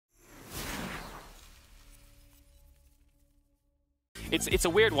it's a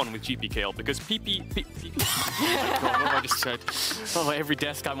weird one with GP Kale because PEEPEE. What have I just said? Oh, every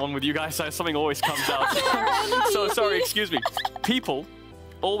desk I'm on with you guys, something always comes out. So sorry, excuse me. People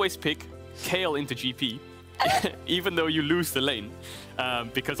always pick Kale into GP, even though you lose the lane,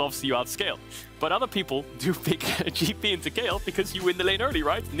 because obviously you outscale. But other people do pick GP into Kale because you win the lane early,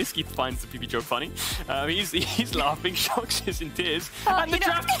 right? Niski finds the PEEPEE joke funny. He's laughing, Sjokz is in tears, and the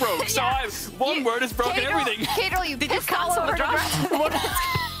draft broke. So one word has broken everything. Caedrel, you pissed all over the draft.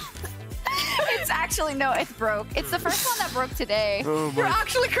 It's actually, no, it's broke. It's the first one that broke today. Oh You're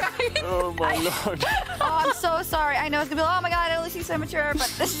actually crying. Oh my lord. Oh, I'm so sorry. I know it's gonna be like, oh my god, at least he's so mature,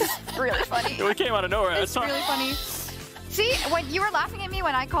 but this is really funny. It came out of nowhere. It's really funny. See, when you were laughing at me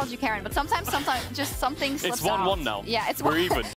when I called you Karen, but sometimes just something slips out. It's 1-1 now. Yeah, it's We're even.